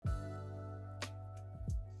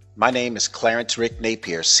My name is Clarence Rick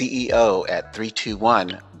Napier, CEO at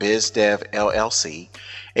 321 BizDev LLC,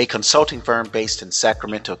 a consulting firm based in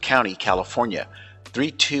Sacramento County, California.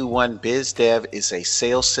 321 BizDev is a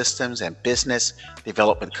sales systems and business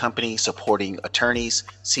development company supporting attorneys,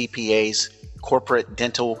 CPAs, corporate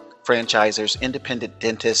dental franchisers, independent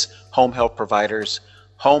dentists, home health providers,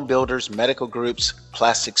 home builders, medical groups,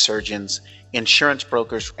 plastic surgeons, insurance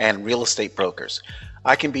brokers, and real estate brokers.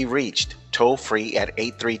 I can be reached toll free at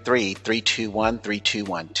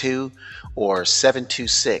 833-321-3212 or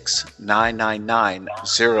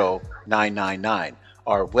 726-999-0999.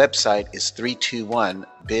 Our website is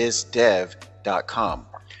 321bizdev.com.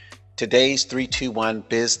 Today's 321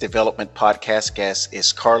 Biz Development Podcast guest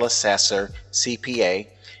is Karla Sasser, CPA,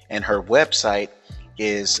 and her website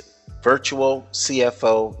is Virtual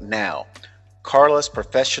CFO Now. Karla's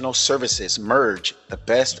professional services merge the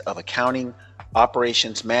best of accounting,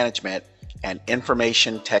 operations management, and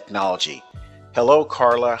information technology. Hello,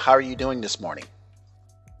 Karla. How are you doing this morning?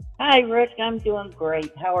 Hi, Rick. I'm doing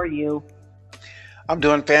great. How are you? I'm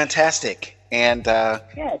doing fantastic. And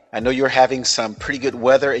Good. I know you're having some pretty good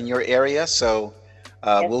weather in your area, so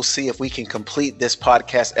Yes. we'll see if we can complete this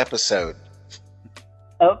podcast episode.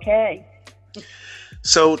 Okay.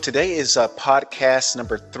 So today is podcast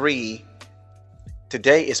number 3.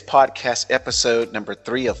 Today is podcast episode number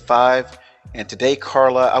 3 of 5. And today,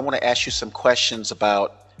 Karla, I want to ask you some questions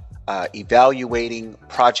about evaluating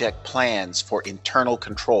project plans for internal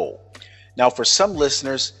control. Now, for some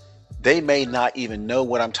listeners, they may not even know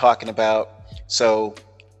what I'm talking about. So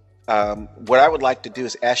what I would like to do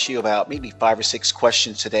is ask you about maybe 5 or 6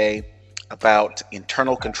 questions today about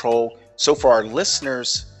internal control. So for our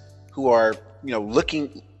listeners who are,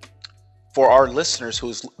 looking for our listeners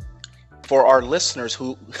who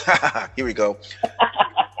here we go.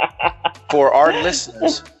 For our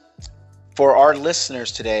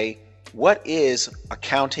listeners today, what is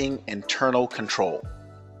accounting internal control?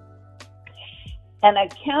 And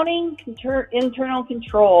accounting internal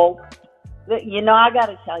control, I got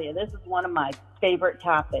to tell you, this is one of my favorite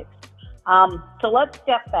topics. So let's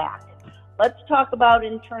step back. Let's talk about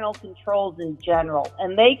internal controls in general.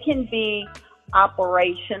 And they can be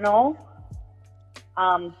operational.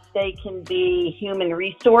 They can be human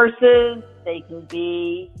resources. They can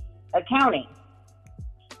be accounting.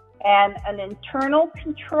 And an internal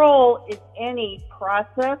control is any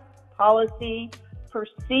process, policy,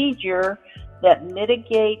 procedure that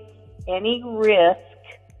mitigates any risk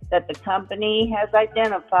that the company has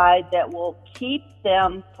identified that will keep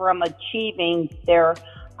them from achieving their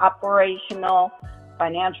operational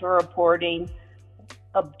financial reporting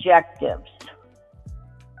objectives.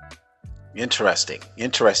 Interesting.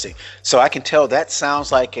 So I can tell that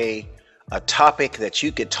sounds like a topic that you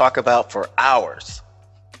could talk about for hours.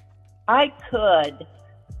 I could.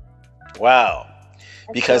 Wow.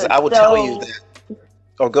 Because I will tell you that.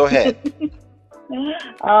 Oh, go ahead.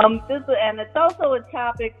 And it's also a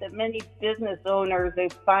topic that many business owners they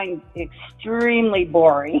find extremely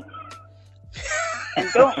boring and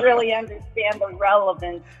don't really understand the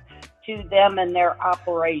relevance to them and their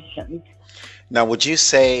operations. Now, would you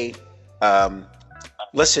say,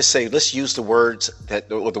 let's use the words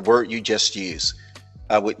or the word you just used.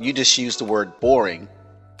 You just used the word boring,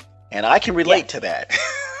 and I can relate to that.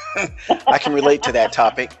 I can relate to that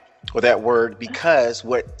topic or that word because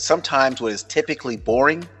what is typically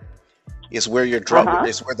boring is where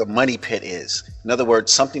is where the money pit is. In other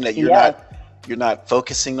words, something that you're not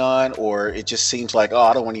focusing on, or it just seems like,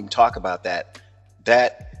 I don't want to even talk about that.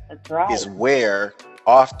 That's right. Is where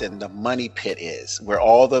often the money pit is, where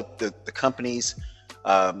all the company's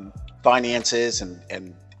finances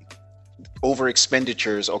and over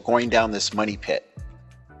expenditures are going down this money pit.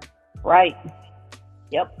 Right.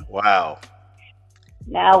 Yep. Wow.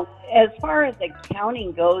 Now, as far as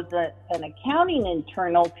accounting goes, an accounting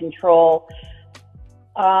internal control,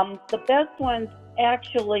 the best ones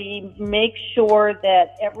actually make sure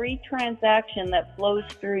that every transaction that flows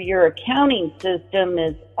through your accounting system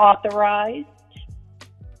is authorized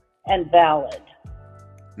and valid.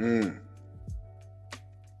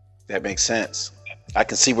 That makes sense. I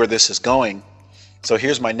can see where this is going. So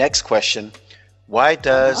here's my next question. Why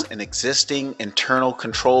does an existing internal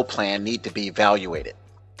control plan need to be evaluated?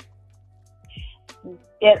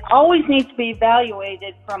 It always needs to be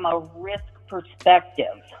evaluated from a risk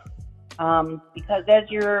perspective, because as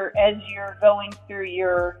you're going through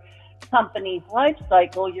your company's life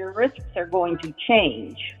cycle, your risks are going to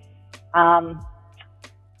change,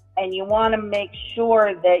 and you want to make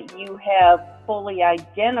sure that you have fully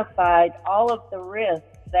identified all of the risks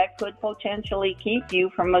that could potentially keep you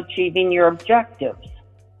from achieving your objectives.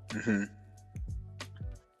 Mm-hmm.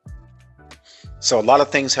 So a lot of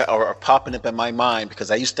things are popping up in my mind because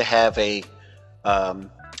I used to have a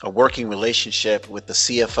working relationship with the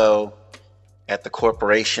CFO at the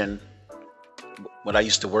corporation when I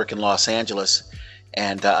used to work in Los Angeles,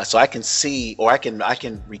 and so I can see, or I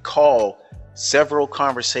can recall several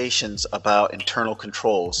conversations about internal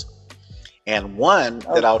controls, and one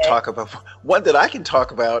that I'll Okay. talk about, one that I can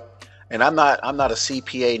talk about, and I'm not a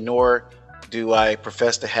CPA, nor do I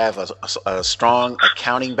profess to have a strong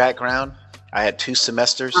accounting background. I had 2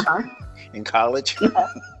 semesters Uh-huh. in college,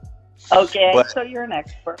 Okay, but so you're an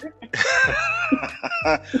expert.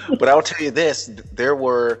 but I'll tell you this: there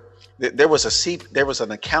was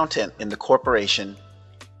an accountant in the corporation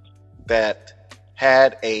that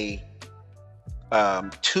had a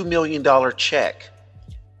 $2 million check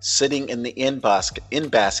sitting in the in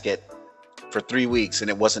basket for 3 weeks, and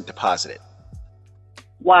it wasn't deposited.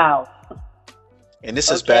 Wow. And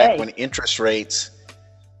this is back Okay. when interest rates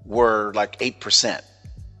were like 8%.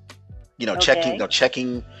 Okay.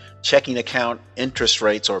 Checking account interest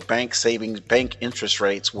rates or bank interest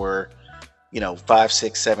rates were 5,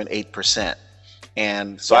 6, 7, 8%.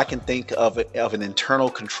 And so I Yep. can think of an internal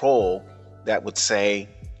control that would say,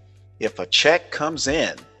 if a check comes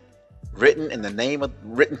in written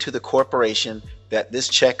to the corporation, that this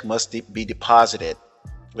check must be deposited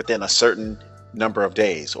within a certain number of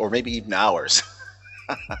days or maybe even hours.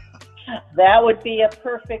 That would be a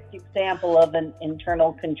perfect example of an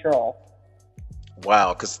internal control.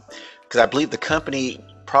 Wow, because I believe the company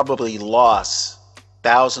probably lost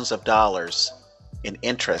thousands of dollars in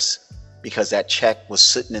interest because that check was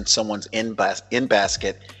sitting in someone's in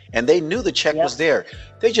basket, and they knew the check was Yep. there.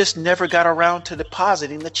 They just never got around to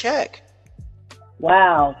depositing the check.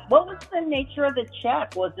 Wow. What was the nature of the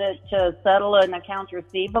check? Was it to settle an account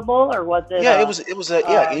receivable, or was it Yeah, it was a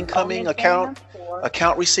loan incoming advance? Or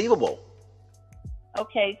account receivable.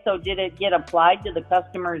 okay, so did it get applied to the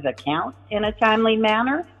customer's account in a timely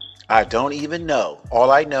manner? I don't even know.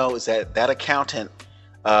 All I know is that that accountant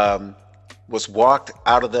um, was walked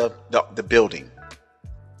out of the building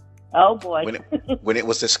Oh boy. when it when it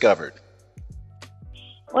was discovered.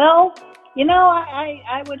 Well,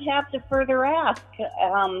 I would have to further ask.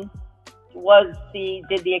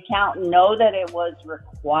 Did the accountant know that it was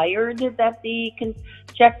required that the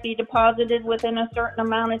check be deposited within a certain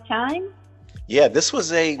amount of time? Yeah, this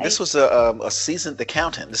was a I this was a seasoned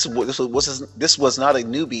accountant. This was not a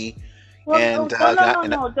newbie, Well, and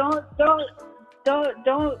no.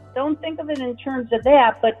 Don't think of it in terms of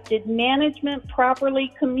that. But did management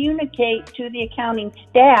properly communicate to the accounting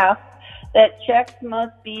staff that checks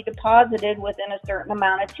must be deposited within a certain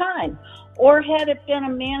amount of time? Or had it been a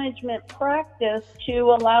management practice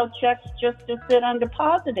to allow checks just to sit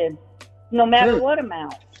undeposited, no matter hmm, what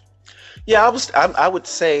amount? yeah, I would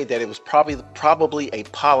say that it was probably a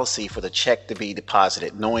policy for the check to be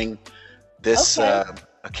deposited, knowing this Okay.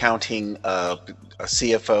 accounting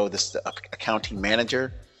CFO, this accounting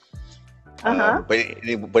manager. Uh-huh. But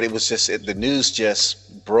it was the news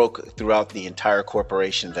just broke throughout the entire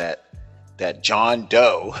corporation that John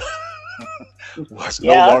Doe was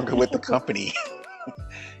no Yeah. longer with the company.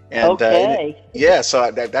 Okay. Yeah,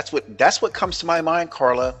 so that's what comes to my mind,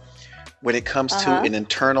 Carla, when it comes to Uh-huh. an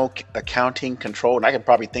internal accounting control, and I can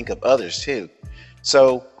probably think of others too.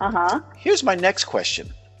 So Uh-huh. here's my next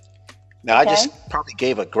question. Now, I Okay. just probably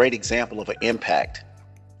gave a great example of an impact,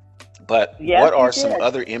 but Yes, what you are some did.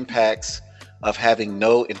 other impacts of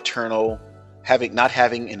not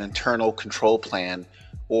having an internal control plan,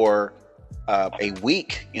 or a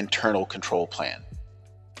weak internal control plan?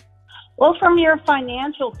 Well, from your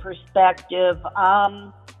financial perspective,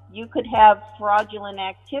 you could have fraudulent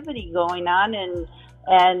activity going on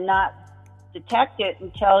and not detect it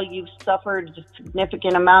until you've suffered a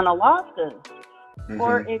significant amount of losses.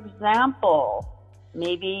 For Hmm. example,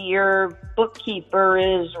 maybe your bookkeeper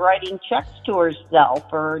is writing checks to herself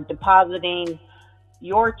or depositing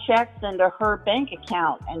your checks into her bank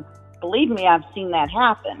account. And believe me, I've seen that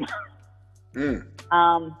happen. Mm.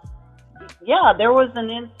 Um, yeah, there was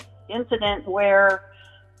an incident where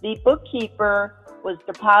the bookkeeper was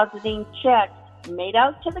depositing checks made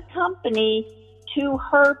out to the company to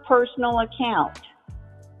her personal account.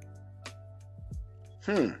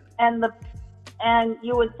 Hmm. And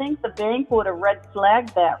you would think the bank would have red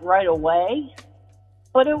flagged that right away,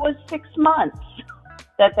 but it was 6 months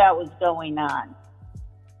that was going on.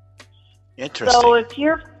 So Interesting. if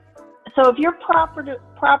you're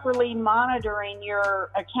properly monitoring your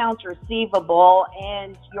accounts receivable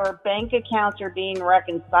and your bank accounts are being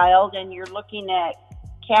reconciled and you're looking at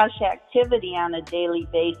cash activity on a daily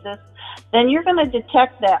basis, then you're going to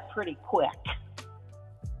detect that pretty quick.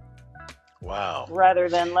 Wow. rather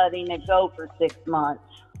than letting it go for 6 months.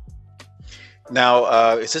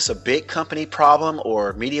 Now, is this a big company problem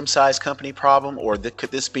or medium-sized company problem, or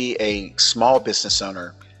could this be a small business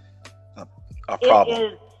owner a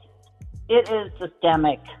problem? It is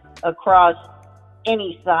systemic across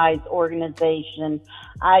any size organization.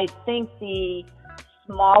 I think the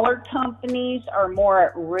smaller companies are more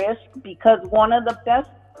at risk because one of the best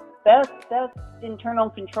internal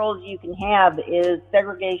controls you can have is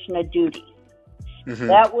segregation of duties. Mm-hmm.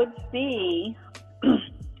 That would be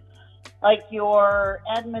like your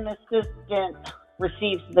admin assistant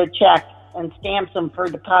receives the check and stamps them for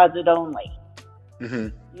deposit only.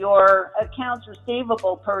 Mm-hmm. Your accounts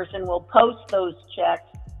receivable person will post those checks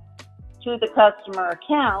to the customer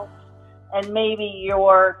account, and maybe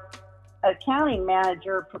your accounting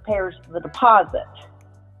manager prepares the deposit.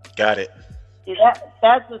 Got it. See,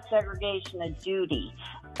 that's a segregation of duty.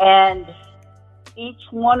 And each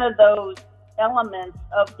one of those elements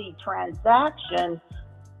of the transaction,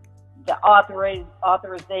 the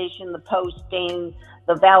authorization, the posting,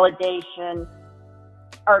 the validation,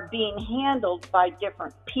 are being handled by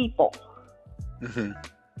different people. Mm-hmm.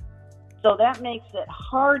 So that makes it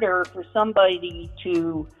harder for somebody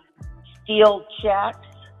to steal checks,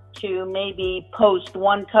 to maybe post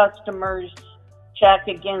one customer's check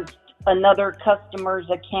against another customer's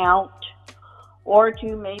account, or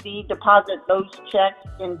to maybe deposit those checks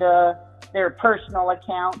into their personal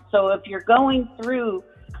account. So if you're going through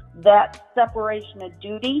that separation of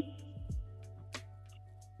duty,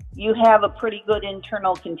 you have a pretty good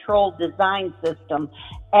internal control design system.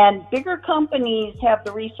 And bigger companies have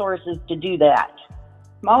the resources to do that.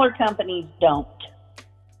 Smaller companies don't.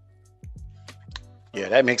 Yeah,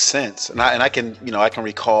 that makes sense. And I can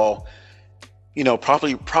recall,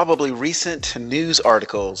 probably recent news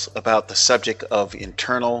articles about the subject of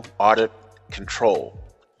internal audit control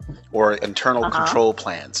or internal control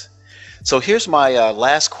plans. So here's my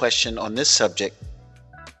last question on this subject,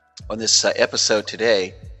 on this episode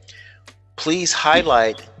today. Please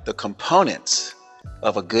highlight the components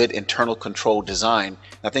of a good internal control design.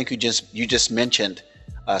 I think you just mentioned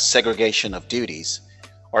segregation of duties.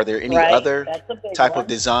 Are there any other type of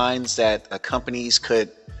designs that companies could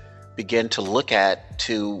begin to look at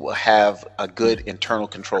to have a good internal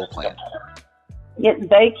control plan? Yeah,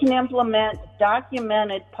 they can implement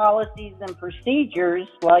documented policies and procedures,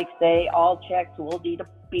 like say all checks will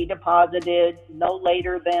be deposited no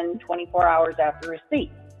later than 24 hours after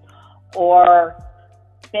receipt, or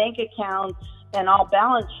bank accounts and all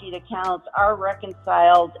balance sheet accounts are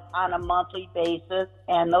reconciled on a monthly basis,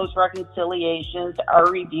 and those reconciliations are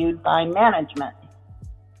reviewed by management.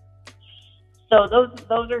 So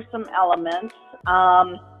those are some elements.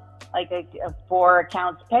 For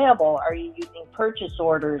accounts payable, are you using purchase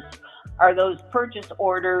orders? Are those purchase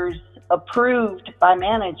orders approved by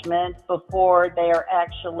management before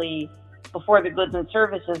the goods and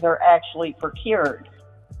services are actually procured?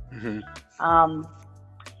 Mm-hmm.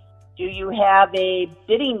 Do you have a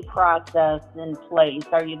bidding process in place?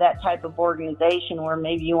 Are you that type of organization where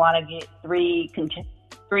maybe you want to get three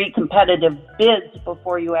competitive bids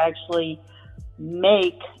before you actually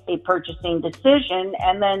make a purchasing decision?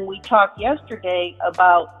 And then we talked yesterday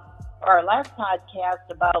about our last podcast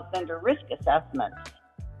about vendor risk assessments.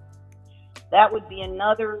 That would be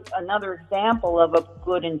another example of a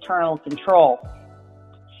good internal control.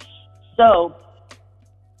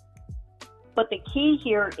 But the key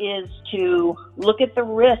here is to look at the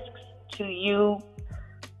risks to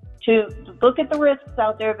look at the risks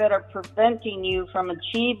out there that are preventing you from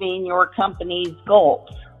achieving your company's goals.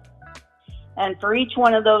 And for each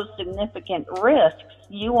one of those significant risks,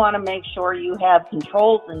 you want to make sure you have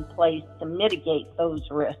controls in place to mitigate those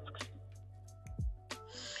risks.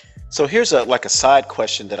 So here's a side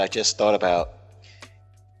question that I just thought about.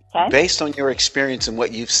 Okay. Based on your experience and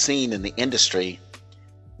what you've seen in the industry,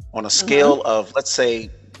 on a scale of, let's say,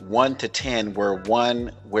 1 to 10, where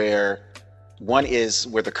one is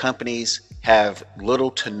where the companies have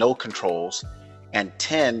little to no controls, and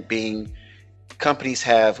 10 being companies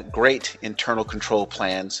have great internal control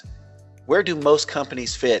plans, where do most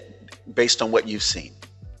companies fit based on what you've seen?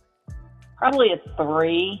 Probably a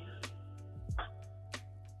 3.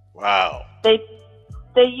 Wow. They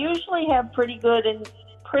usually have pretty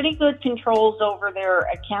good controls over their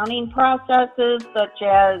accounting processes, such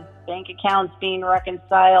as bank accounts being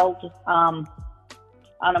reconciled on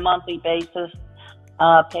a monthly basis,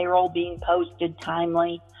 payroll being posted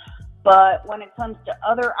timely. But when it comes to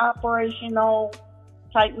other operational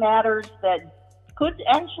type matters that could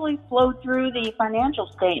actually flow through the financial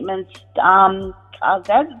statements,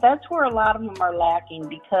 that's where a lot of them are lacking,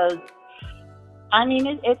 because I mean,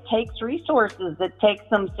 it takes resources. It takes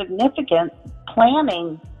some significant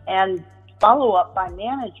planning and follow-up by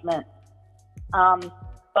management.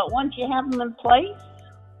 But once you have them in place,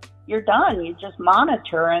 you're done. You just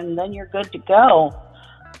monitor, and then you're good to go.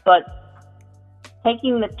 But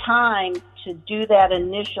taking the time to do that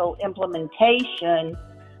initial implementation,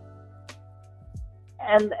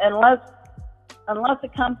 and unless a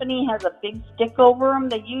company has a big stick over them,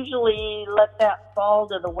 they usually let that fall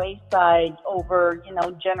to the wayside over,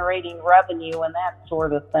 generating revenue and that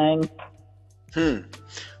sort of thing.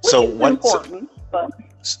 So which is important, but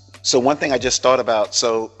so one thing I just thought about.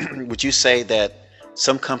 So would you say that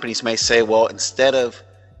some companies may say, well, instead of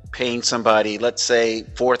paying somebody, let's say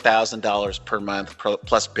 $4,000 per month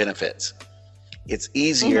plus benefits, it's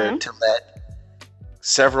easier to let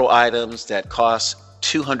several items that cost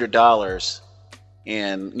 $200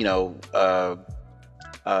 and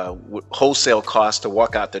wholesale cost to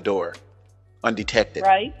walk out the door undetected.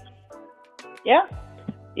 Right. Yeah.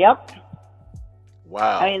 Yep.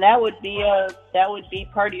 Wow. I mean, that would be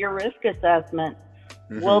part of your risk assessment.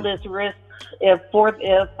 Will this risk, if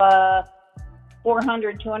 $400,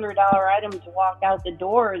 $200 items walk out the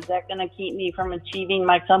door, is that going to keep me from achieving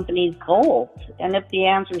my company's goals? And if the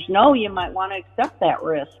answer is no, you might want to accept that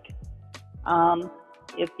risk.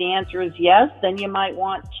 If the answer is yes, then you might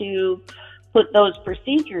want to put those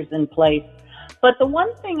procedures in place. But the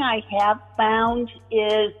one thing I have found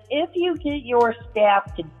is if you get your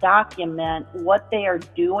staff to document what they are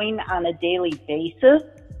doing on a daily basis,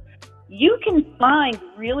 you can find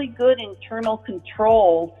really good internal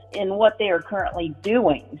controls in what they are currently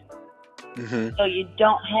doing. So you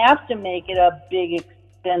don't have to make it a big,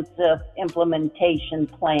 expensive implementation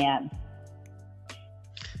plan.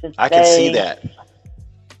 I can see that.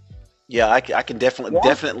 Yeah, I can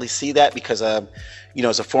definitely see that because,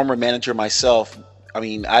 as a former manager myself, I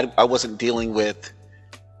mean, I wasn't dealing with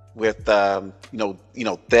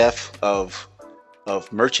theft of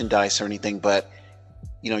merchandise or anything, but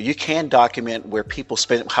you can document where people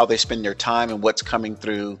how they spend their time and what's coming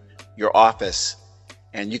through your office,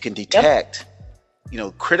 and you can detect,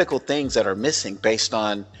 critical things that are missing based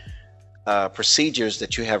on procedures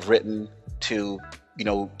that you have written to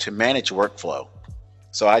manage workflow.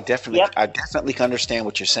 So I definitely can understand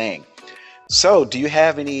what you're saying. So do you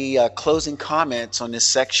have any closing comments on this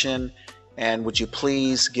section? And would you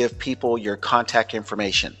please give people your contact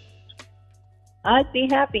information? I'd be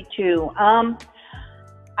happy to.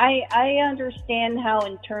 I understand how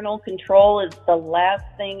internal control is the last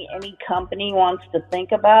thing any company wants to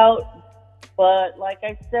think about. But like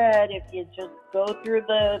I said, if you just go through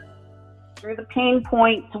the pain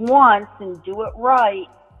points once and do it right,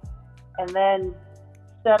 and then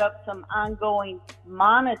set up some ongoing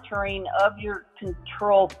monitoring of your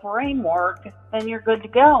control framework, then you're good to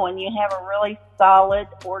go, and you have a really solid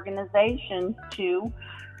organization to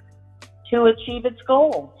achieve its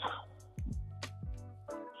goals.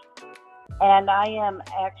 And I am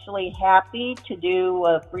actually happy to do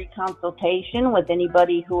a free consultation with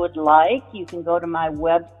anybody who would like. You can go to my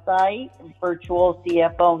website,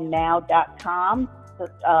 virtualcfonow.com,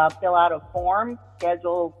 fill out a form,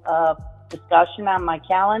 schedule discussion on my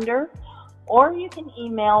calendar, or you can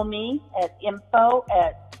email me at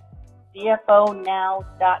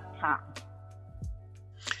info@cfonow.com.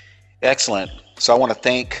 Excellent. So I want to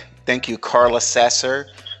thank you, Karla Sasser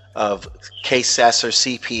of Sasser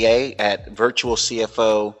CPA at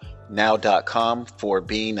virtualcfonow.com for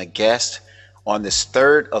being a guest on this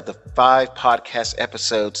third of the 5 podcast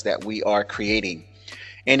episodes that we are creating.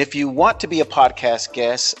 And if you want to be a podcast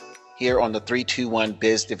guest here on the 321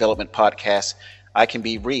 Biz Development Podcast, I can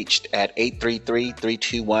be reached at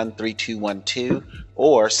 833-321-3212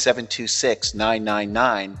 or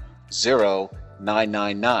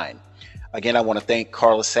 726-999-0999. Again, I want to thank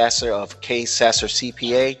Karla Sasser of Sasser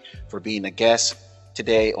CPA for being a guest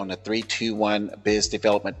today on the 321 Biz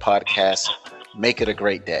Development Podcast. Make it a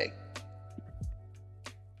great day.